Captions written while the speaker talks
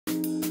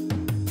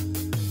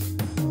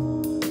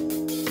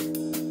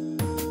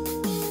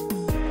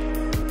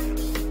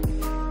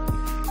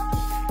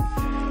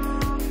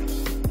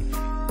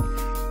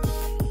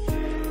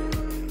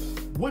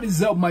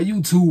Is up, my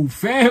YouTube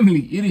family?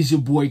 It is your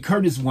boy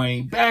Curtis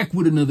Wayne back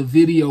with another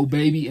video,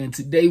 baby. And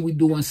today we're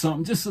doing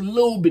something just a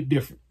little bit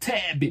different,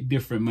 tad bit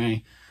different,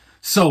 man.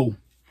 So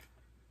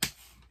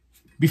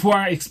before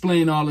I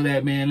explain all of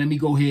that, man, let me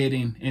go ahead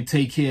and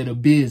take care of the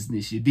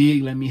business. You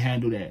dig? Let me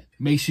handle that.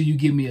 Make sure you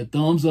give me a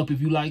thumbs up if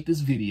you like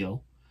this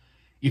video.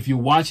 If you're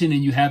watching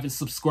and you haven't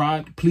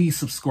subscribed, please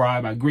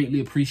subscribe. I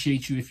greatly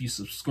appreciate you if you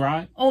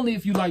subscribe. Only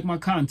if you like my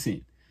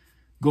content.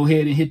 Go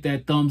ahead and hit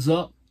that thumbs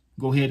up.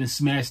 Go ahead and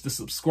smash the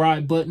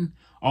subscribe button.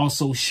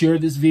 Also share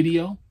this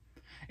video.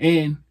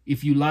 And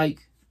if you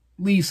like,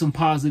 leave some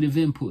positive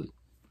input.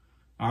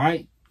 All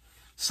right.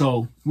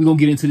 So we're going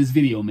to get into this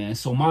video, man.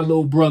 So my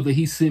little brother,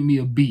 he sent me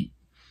a beat.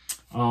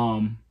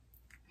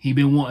 He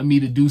been wanting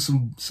me to do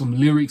some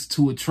lyrics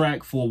to a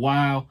track for a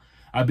while.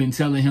 I've been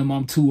telling him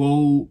I'm too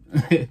old.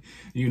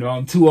 You know,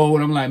 I'm too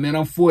old. I'm like, man,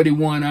 I'm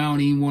 41. I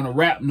don't even want to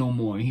rap no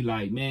more. And he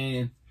like,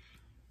 man,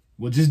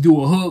 well, just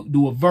do a hook,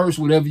 do a verse,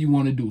 whatever you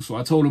want to do. So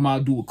I told him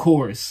I'll do a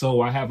chorus.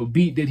 So I have a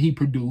beat that he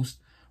produced,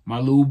 my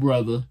little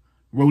brother,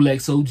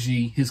 Rolex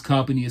OG. His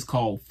company is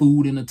called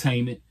Food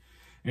Entertainment.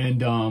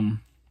 And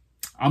I'm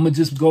going to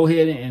just go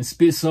ahead and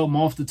spit something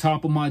off the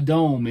top of my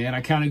dome, man.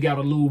 I kind of got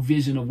a little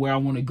vision of where I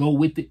want to go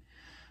with it.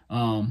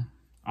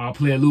 I'll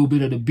play a little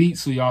bit of the beat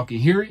so y'all can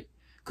hear it,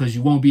 because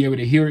you won't be able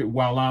to hear it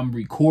while I'm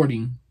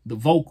recording the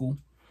vocal.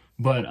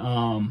 But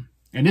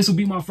and this will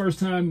be my first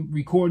time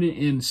recording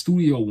in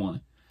Studio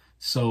One.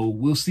 So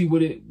we'll see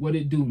what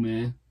it do,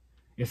 man.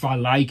 If I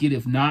like it,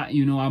 if not,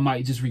 you know, I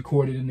might just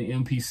record it in the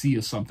MPC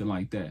or something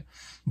like that.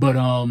 But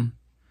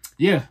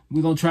yeah,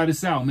 we're gonna try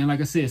this out, man.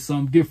 Like I said,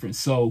 something different.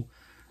 So,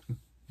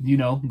 you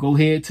know, go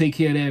ahead, take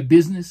care of that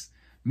business.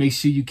 Make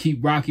sure you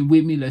keep rocking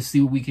with me. Let's see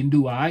what we can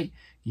do. All right,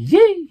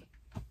 yay!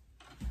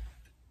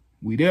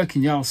 We there?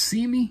 Can y'all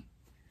see me?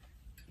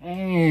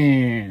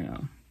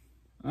 Damn,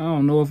 I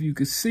don't know if you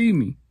can see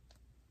me.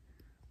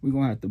 We're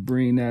gonna have to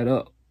bring that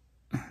up.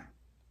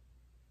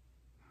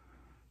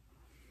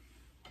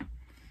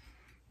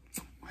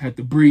 Have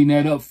to bring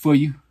that up for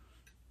you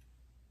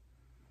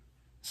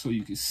so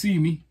you can see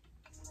me.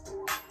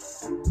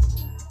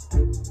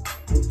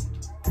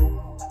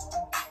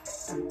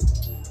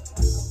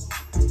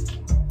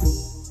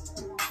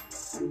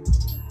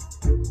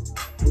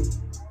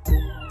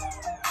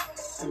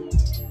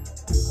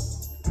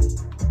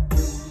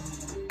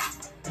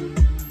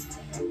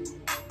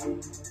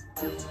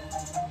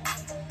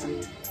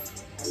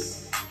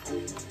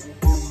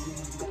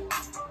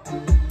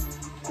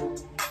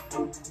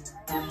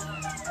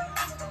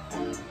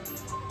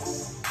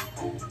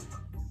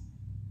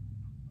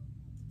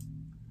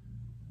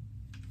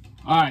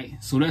 All right,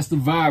 so that's the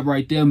vibe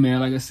right there,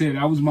 man. Like I said,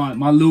 that was my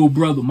little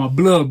brother, my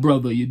blood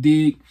brother, you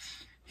dig?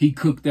 He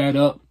cooked that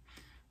up.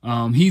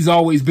 He's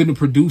always been a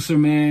producer,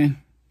 man,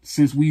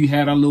 since we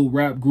had our little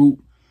rap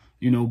group,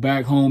 you know,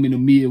 back home in the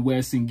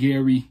Midwest in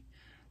Gary.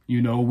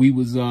 You know, we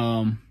was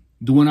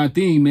doing our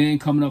thing, man,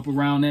 coming up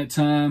around that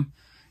time.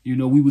 You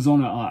know, we was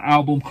on an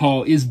album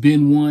called It's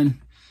Been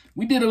One.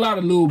 We did a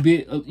lot,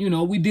 you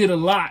know, we did a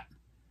lot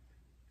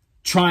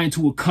trying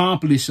to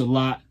accomplish a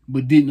lot,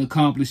 but didn't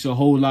accomplish a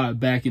whole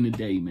lot back in the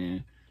day,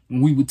 man, when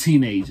we were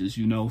teenagers,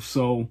 you know.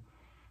 So,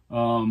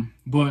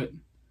 but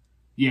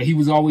yeah, he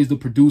was always the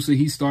producer.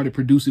 He started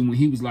producing when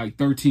he was like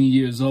 13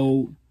 years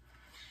old.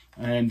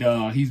 And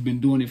he's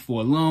been doing it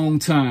for a long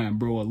time,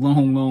 bro, a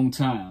long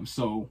time.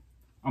 So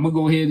I'm going to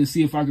go ahead and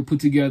see if I can put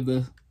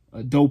together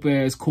a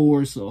dope-ass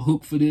chorus or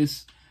hook for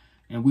this.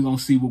 And we're going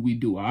to see what we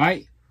do, all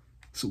right?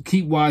 So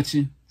keep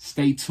watching.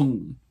 Stay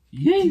tuned.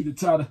 Yeah.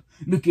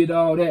 Look at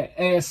all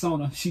that ass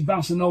on her. She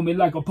bouncing on me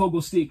like a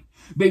pogo stick.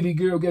 Baby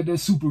girl got that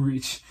super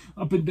rich.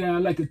 Up and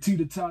down like a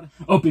teeter-totter.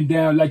 Up and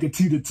down like a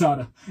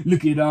teeter-totter.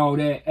 Look at all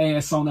that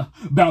ass on her.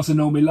 Bouncing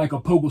on me like a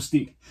pogo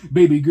stick.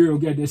 Baby girl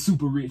got that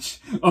super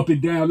rich. Up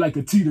and down like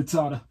a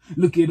teeter-totter.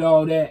 Look at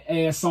all that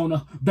ass on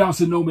her.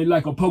 Bouncing on me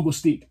like a pogo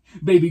stick.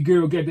 Baby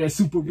girl got that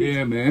super rich.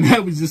 Yeah, man.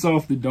 That was just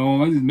off the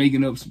dome. I'm just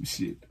making up some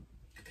shit.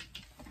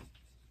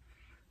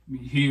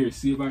 Let me hear it.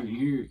 See if I can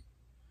hear it.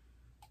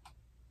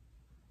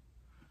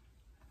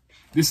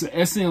 This is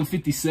an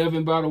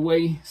SM57, by the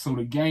way, so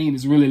the gain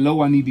is really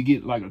low. I need to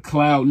get like a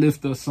cloud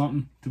lifter or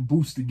something to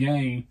boost the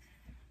gain.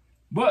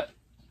 But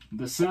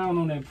the sound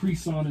on that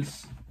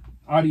PreSonus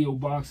audio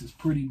box is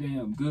pretty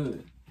damn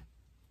good.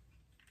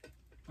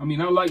 I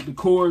mean, I like the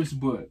chorus,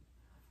 but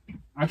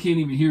I can't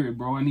even hear it,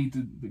 bro. I need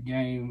the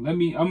gain. I'm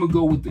going to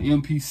go with the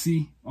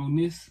MPC on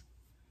this.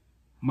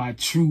 My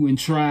true and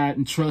tried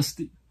and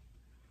trusted.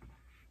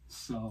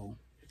 So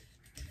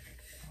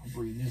I'll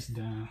bring this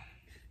down.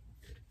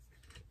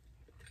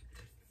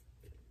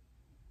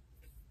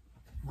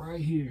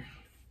 Right here.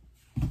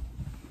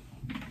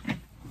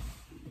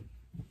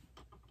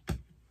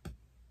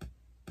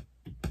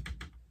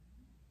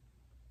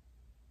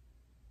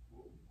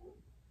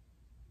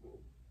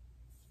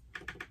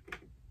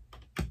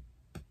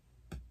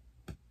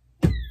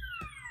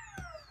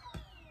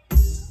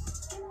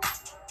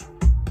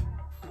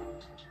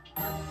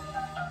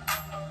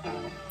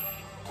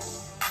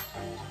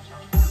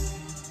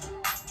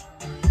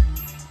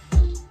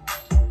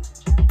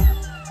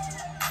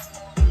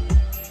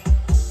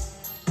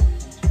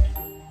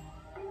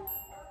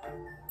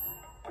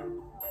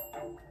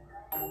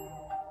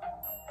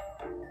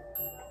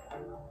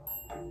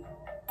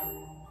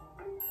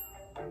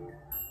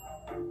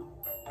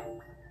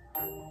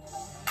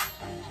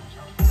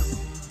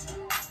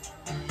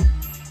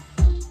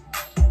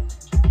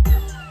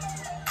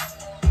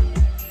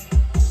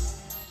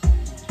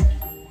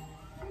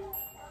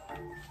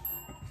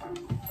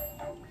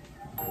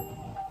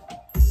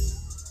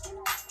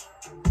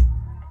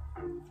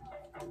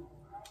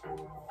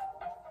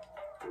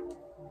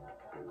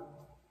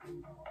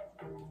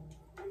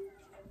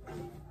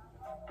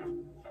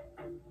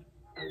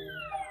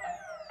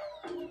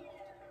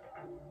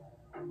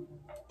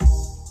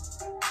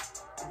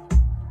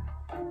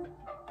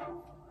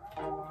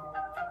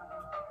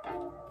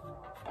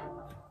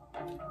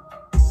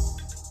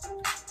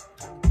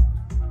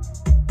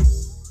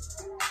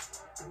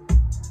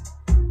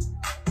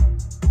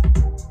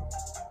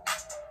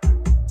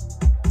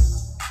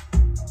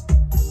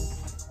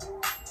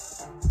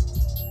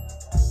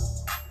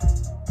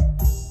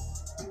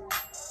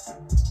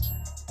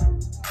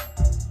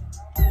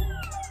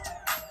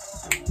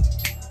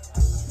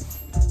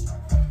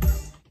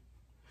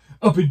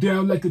 Up and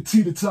down like a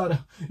teeter-totter.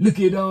 Look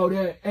at all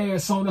that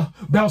ass on her.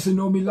 Bouncing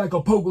on me like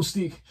a pogo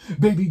stick.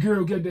 Baby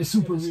girl got that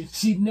super rich.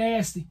 She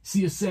nasty.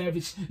 She a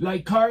savage.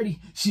 Like Cardi,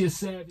 she a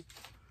savage.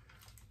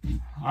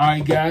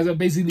 Alright guys, I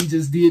basically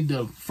just did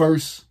the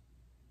first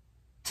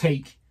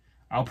take.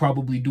 I'll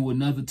probably do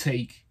another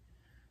take.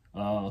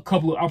 I'll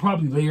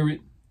probably layer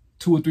it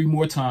 2 or 3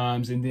 more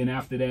times. And then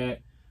after that,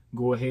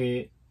 go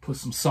ahead, put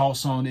some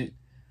sauce on it.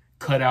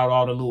 Cut out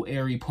all the little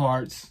airy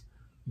parts.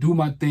 Do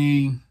my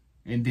thing.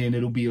 And then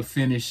it'll be a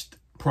finished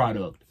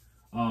product.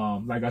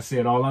 Like I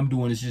said, all I'm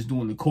doing is just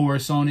doing the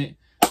chorus on it.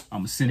 I'm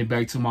going to send it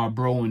back to my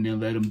bro and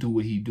then let him do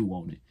what he do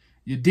on it.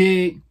 You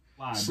dig?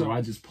 So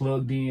I just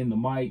plugged in the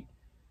mic,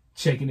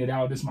 checking it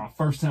out. This is my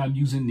first time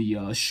using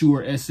the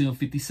Shure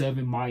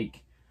SM57 mic.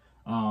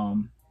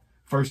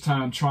 First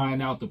time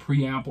trying out the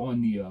preamp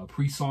on the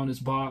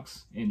PreSonus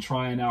box and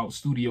trying out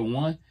Studio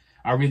One.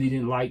 I really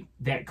didn't like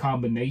that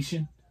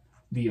combination,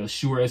 the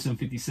Shure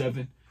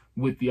SM57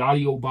 with the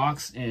audio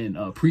box and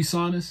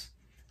PreSonus,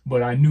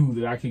 but I knew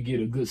that I could get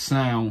a good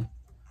sound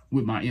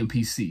with my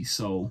MPC.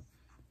 So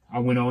I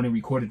went on and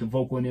recorded the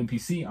vocal in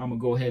MPC. I'm gonna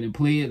go ahead and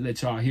play it,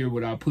 let y'all hear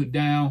what I put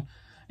down.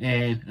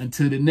 And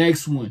until the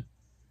next one,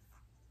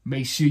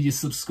 make sure you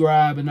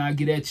subscribe and I'll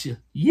get at you.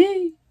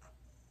 Yay!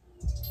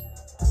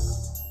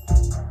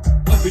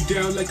 Up and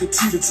down like a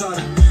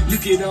teeter-totter.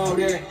 Look at all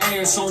that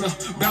ass on her.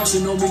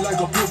 Bouncing on me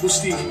like a pogo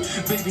stick.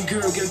 Baby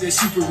girl got that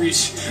super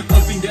rich.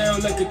 Up and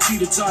down like a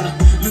teeter-totter.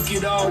 Look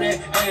at all that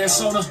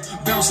ass on her.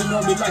 Bouncing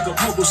on me like a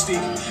pogo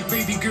stick.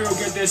 Baby girl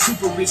got that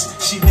super rich.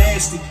 She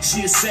nasty,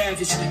 she a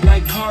savage.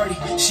 Like Cardi,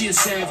 she a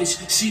savage.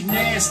 She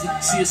nasty,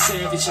 she a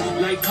savage.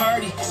 Like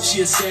Cardi,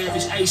 she a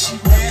savage. Hey, she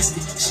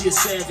nasty, she a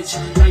savage.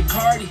 Like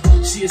Cardi,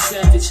 she a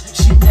savage.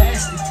 She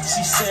nasty,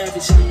 she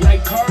savage.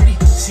 Like Cardi,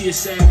 she a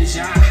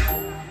savage.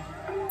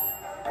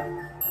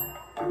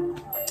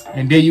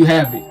 And there you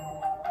have it.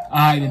 All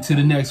right, until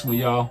the next one,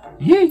 y'all.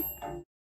 Yee.